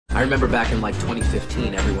I remember back in like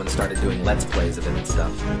 2015, everyone started doing Let's Plays of it and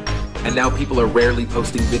stuff. And now people are rarely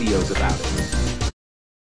posting videos about it.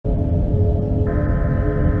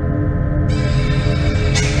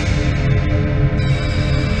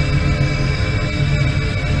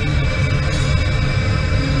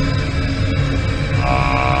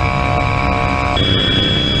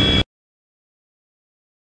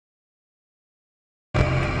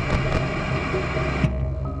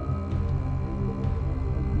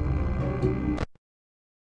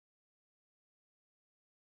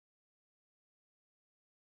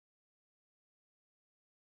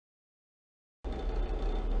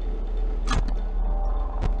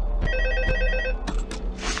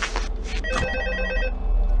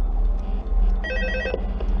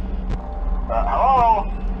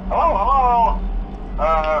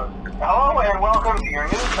 Hello and welcome to your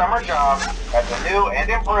new summer job at the new and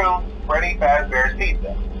improved Freddy Fazbear's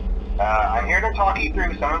Pizza. I'm here to talk you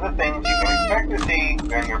through some of the things you can expect to see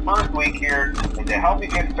during your first week here and to help you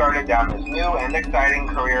get started down this new and exciting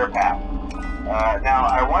career path. Now,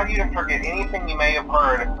 I want you to forget anything you may have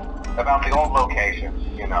heard about the old location.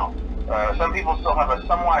 You know, some people still have a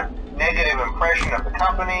somewhat negative impression of the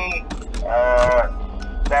company.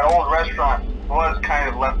 That old restaurant was kind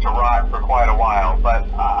of left to rot for quite a while, but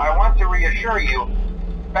I want to reassure you,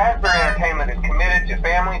 Fazbear Entertainment is committed to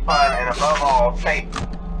family fun and above all, safety.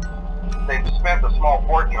 They've spent a small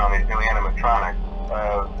fortune on these new animatronics.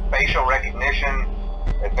 Facial recognition,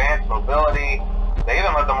 advanced mobility, they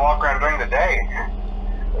even let them walk around during the day.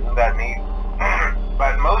 Isn't that neat?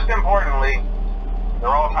 But most importantly, they're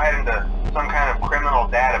all tied into some kind of criminal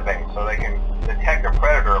database so they can detect a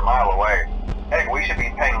predator a mile away. Heck, we should be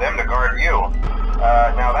paying them to guard you.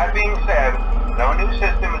 Now that being said, no new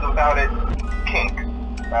system is without its kinks.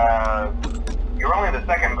 You're only the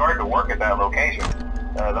second guard to work at that location.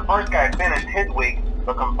 The first guy finished his week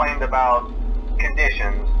but complained about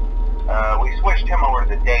conditions. We switched him over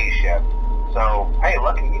to the day shift. So, hey,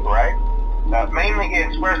 lucky you, right? Mainly he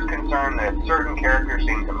expressed concern that certain characters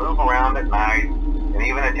seemed to move around at night and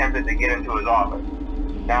even attempted to get into his office.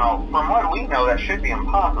 Now, from what we know, that should be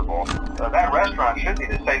impossible. That restaurant should be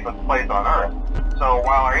the safest place on Earth. So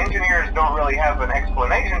while our engineers don't really have an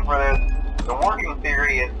explanation for this, the working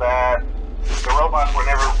theory is that the robots were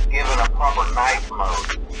never given a proper night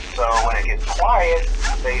mode. So when it gets quiet,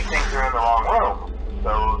 they think they're in the wrong room.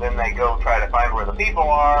 So then they go try to find where the people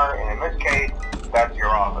are, and in this case, that's your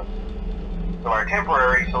office. So our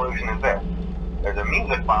temporary solution is this. There's a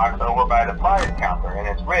music box over by the prize counter, and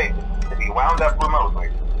it's rigged to be wound up remotely.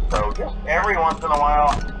 So just every once in a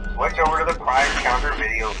while, switch over to the prize counter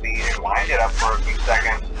video feed and wind it up for a few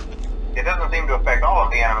seconds. It doesn't seem to affect all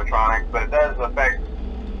of the animatronics, but it does affect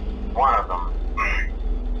one of them.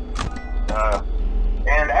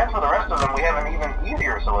 And as for the rest of them, we have an even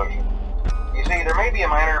easier solution. You see, there may be a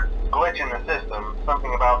minor glitch in the system,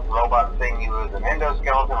 something about the robot seeing you as an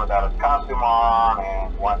endoskeleton without its costume on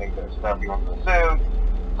and wanting to stuff you into the suit.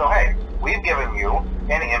 So hey, we've given you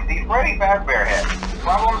an empty Freddy Fazbear head.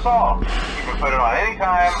 Problem solved. You can put it on any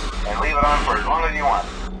time and leave it on for as long as you want.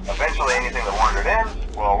 Eventually anything that wandered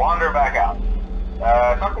in will wander back out.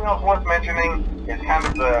 Something else worth mentioning is kind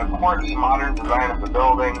of the quirky modern design of the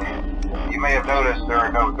building. You may have noticed there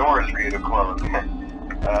are no doors for you to close.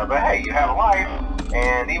 But hey, you have a light,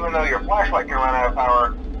 and even though your flashlight can run out of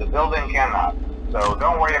power, the building cannot. So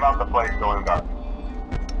don't worry about the place going dark.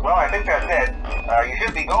 Well, I think that's it. You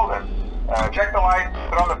should be golden. Check the lights,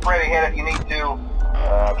 put on the Freddy head if you need to.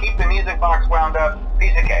 Keep the music box wound up.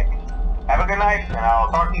 Piece of cake. Have a good night, and I'll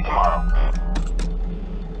talk to you tomorrow.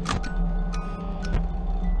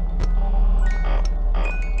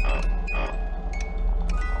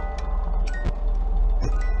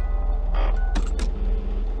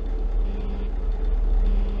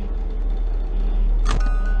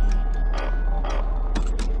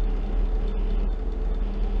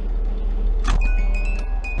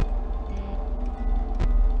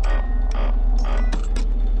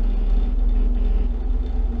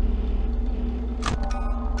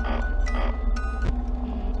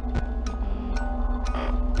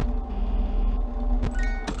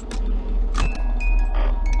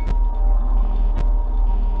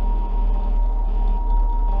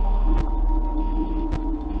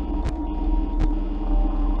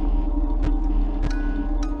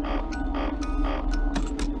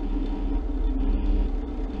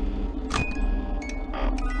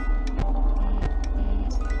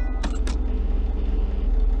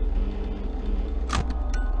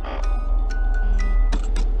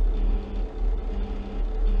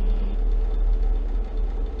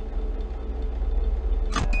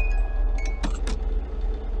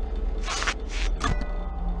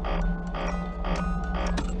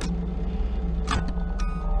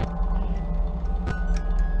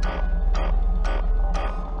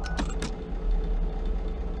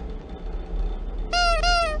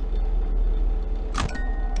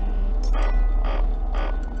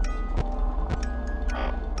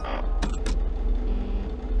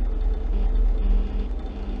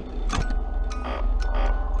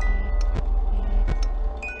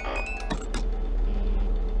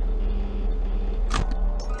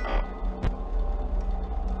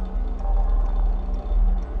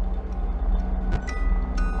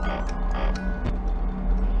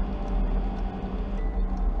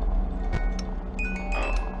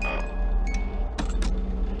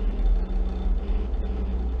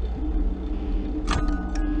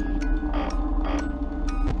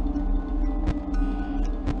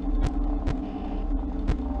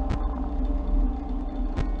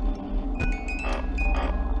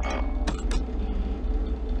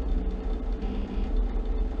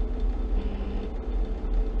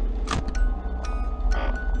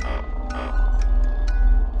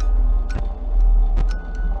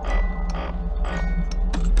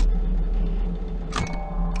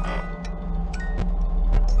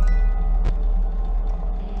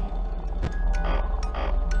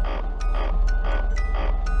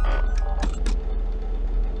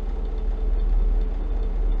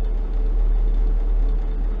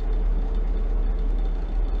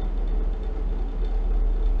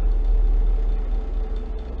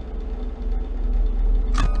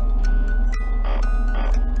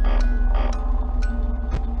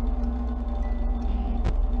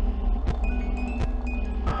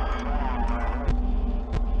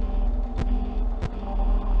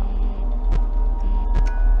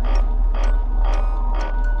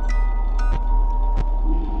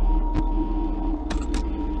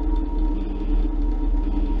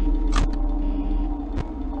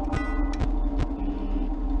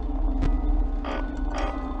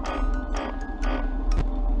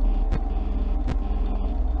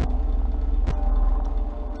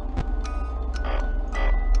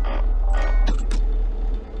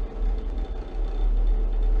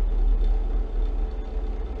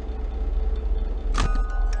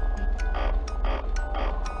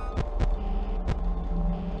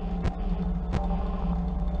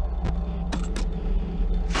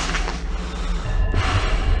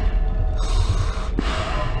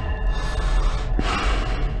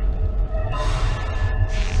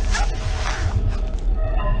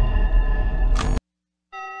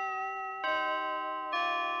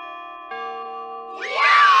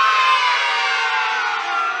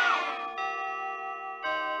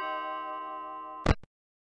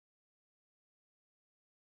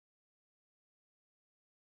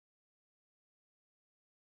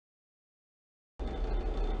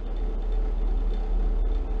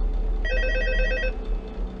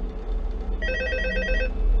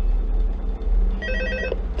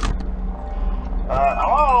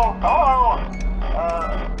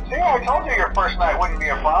 night wouldn't be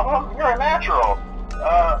a problem. You're a natural.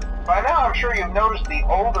 By now I'm sure you've noticed the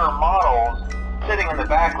older models sitting in the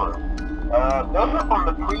back room. Those are from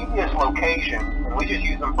the previous location, and we just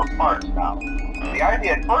use them for parts now. The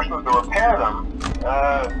idea at first was to repair them.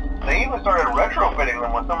 They even started retrofitting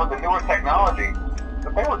them with some of the newer technology,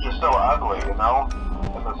 but they were just so ugly, you know,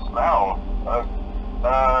 and the smell.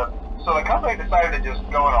 So the company decided to just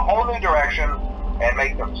go in a whole new direction and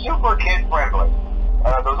make them super kid-friendly.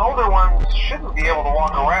 Those older ones shouldn't be able to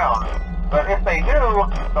walk around, but if they do,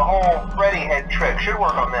 the whole Freddy head trick should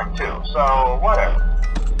work on them too, so whatever.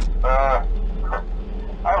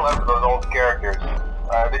 I love those old characters.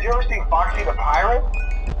 Did you ever see Foxy the Pirate?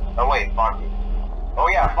 Oh wait, Foxy. Oh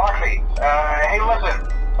yeah, Foxy. Hey listen,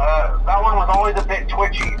 that one was always a bit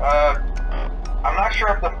twitchy. I'm not sure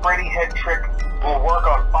if the Freddy head trick will work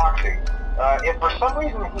on Foxy. If for some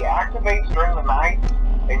reason he activates during the night,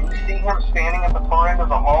 and you see him standing at the far end of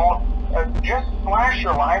the hall, just flash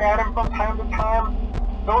your light at him from time to time.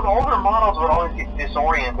 Those older models would always get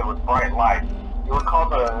disoriented with bright lights. It would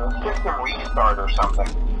cause a system restart or something.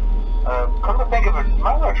 Come to think of it, you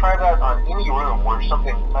might want to try that on any room where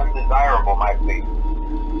something undesirable might be.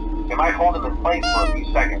 It might hold him in place for a few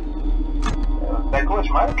seconds. That glitch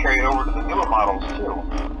might have carried over to the newer models too.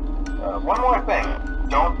 One more thing,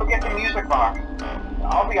 don't forget the music box.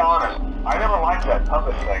 I'll be honest, I never liked that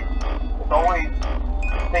puppet thing. It's always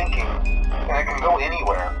thinking, and it can go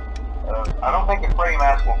anywhere. I don't think the Freddy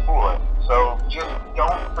mask will fool it, so just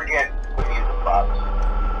don't forget the music box.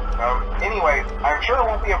 Anyway, I'm sure it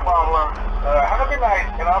won't be a problem. Have a good night,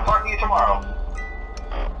 and I'll talk to you tomorrow.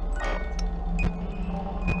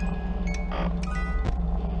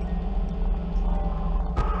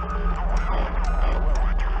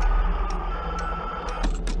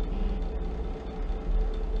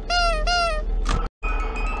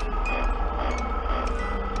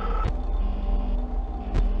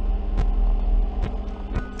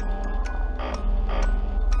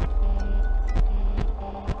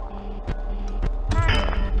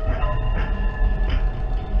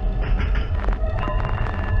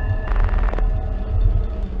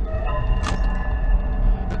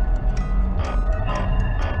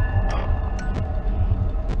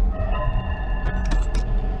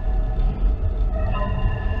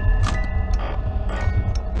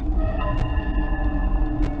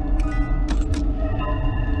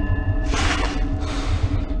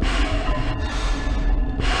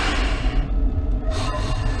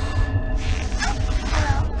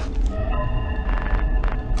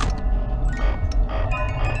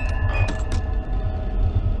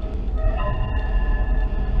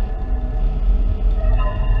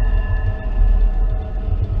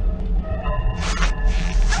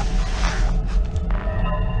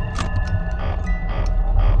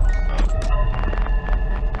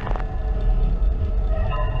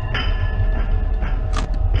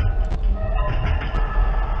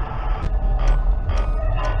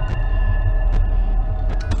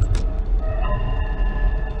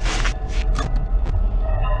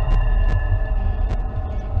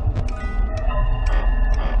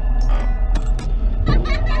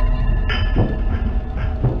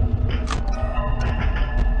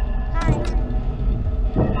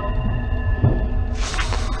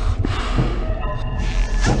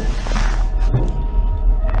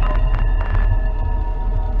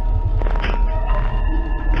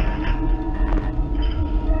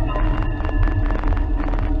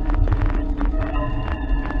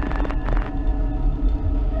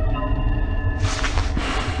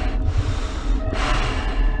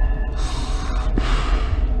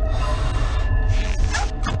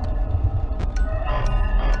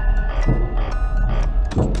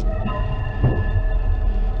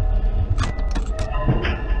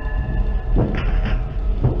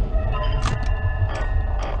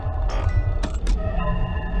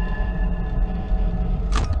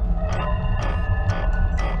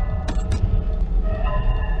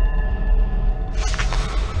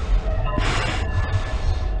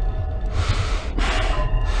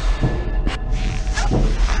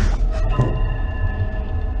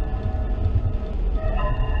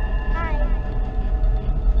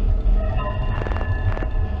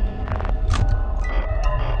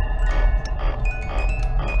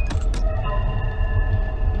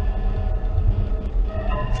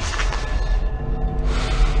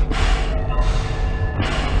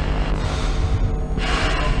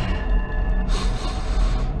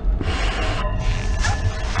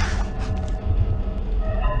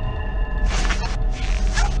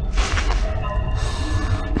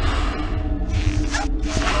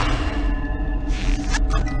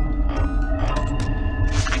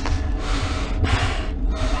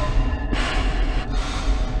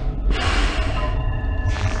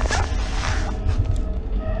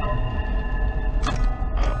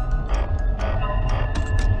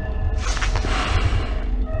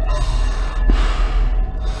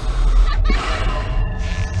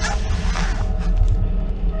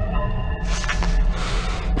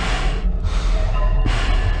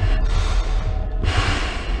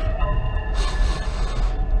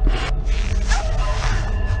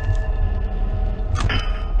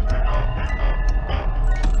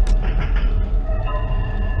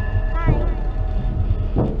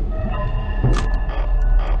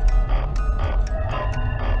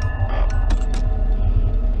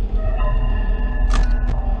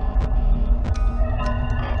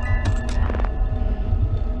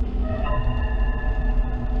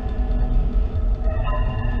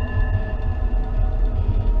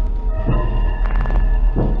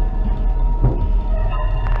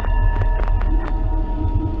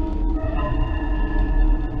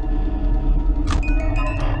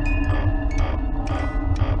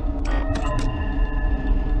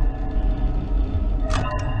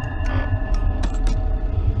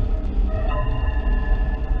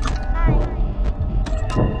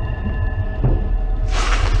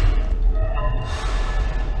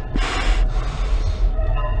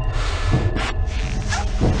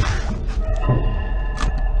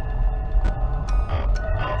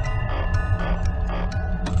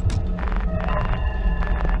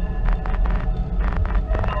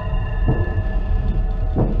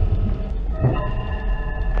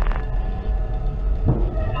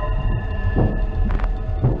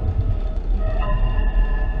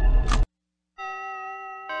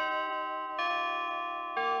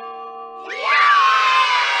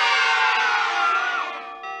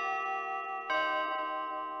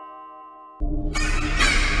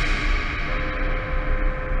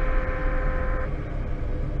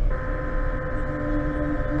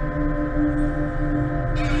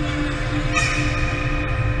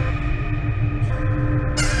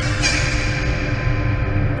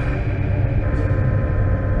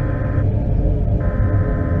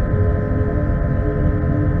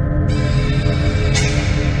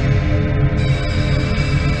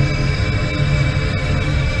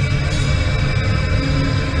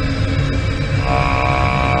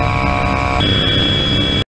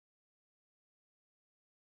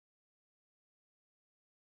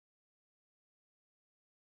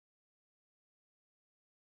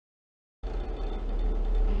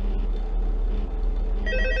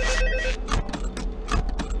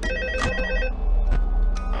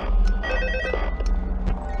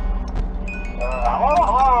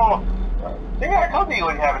 you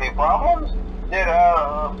wouldn't have any problems. Did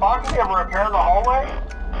Foxy ever repair the hallway?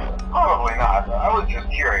 Probably not. I was just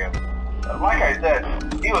curious. Like I said,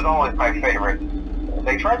 he was always my favorite.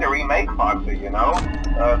 They tried to remake Foxy, you know?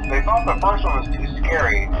 They thought the first one was too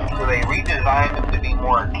scary, so they redesigned him to be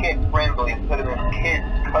more kid-friendly and put him in Kids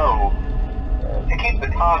Cove to keep the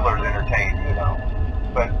toddlers entertained, you know.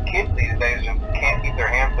 But kids these days just can't keep their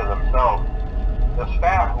hands to themselves. The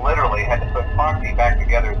staff literally had to put Foxy back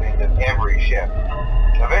together at the end of every shift.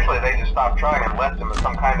 Eventually they just stopped trying and left him as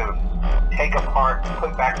some kind of take apart,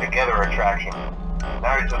 put back together attraction.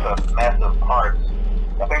 Now he's just a mess of parts.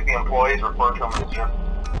 I think the employees refer to him as just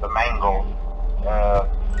the mangle.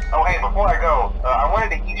 Oh hey, before I go, I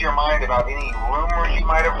wanted to ease your mind about any rumors you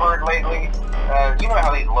might have heard lately. You know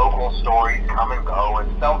how these local stories come and go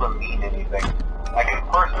and seldom mean anything. I can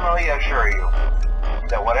personally assure you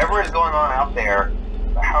that whatever is going on out there,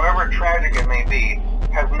 however tragic it may be,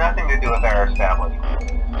 has nothing to do with our establishment.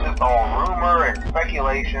 It's just all rumor and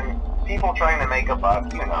speculation, people trying to make a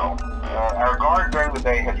buck, you know. Our guard during the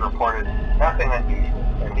day has reported nothing unusual,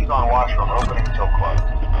 and he's on watch from opening till close.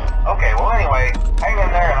 Okay, well anyway, hang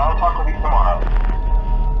in there and I'll talk with you tomorrow.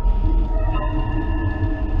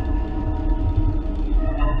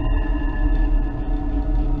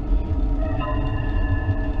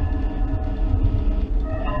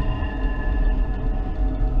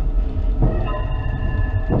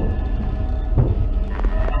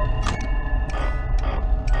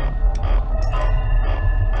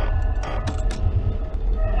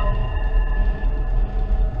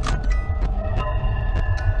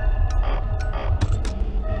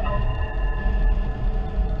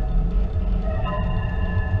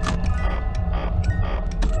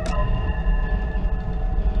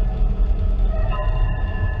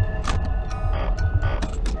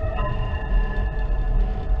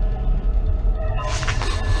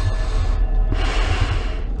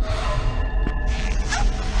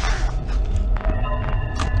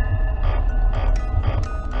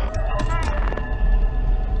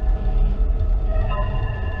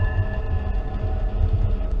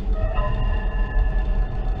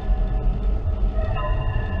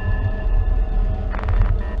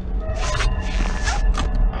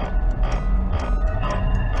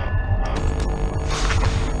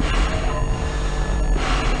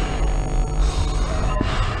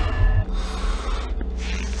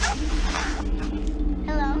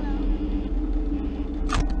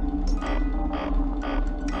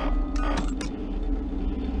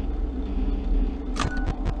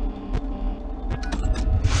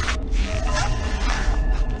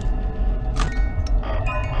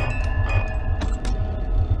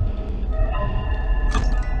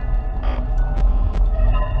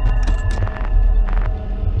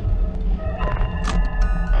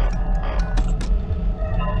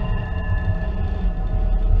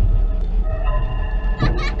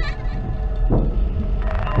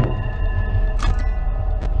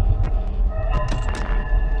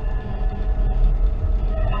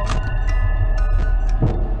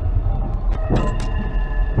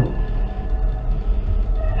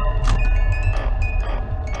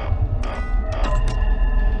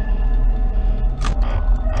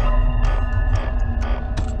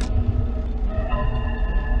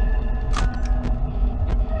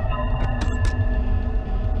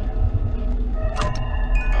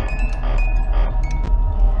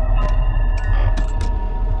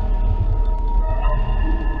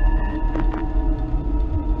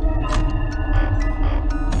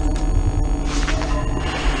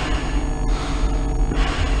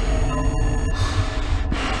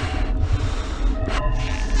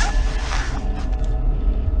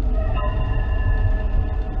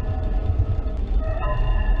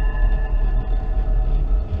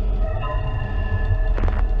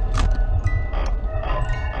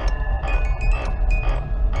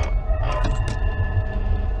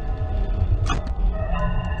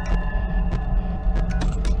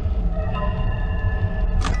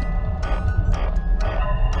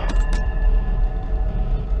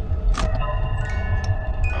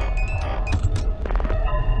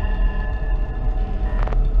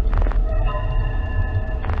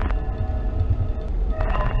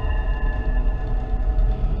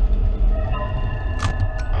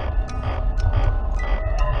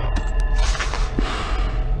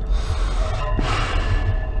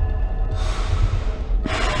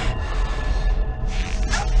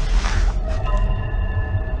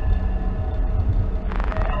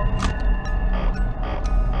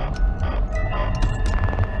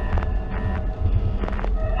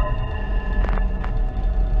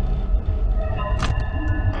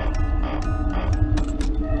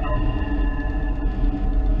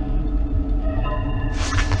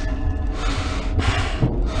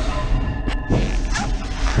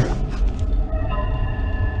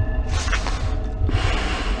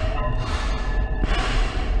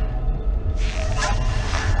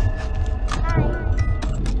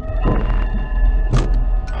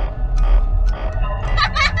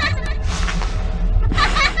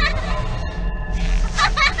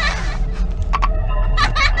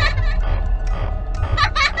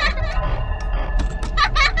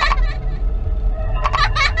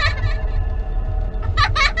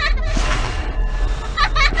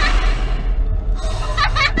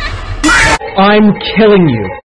 I'm killing you.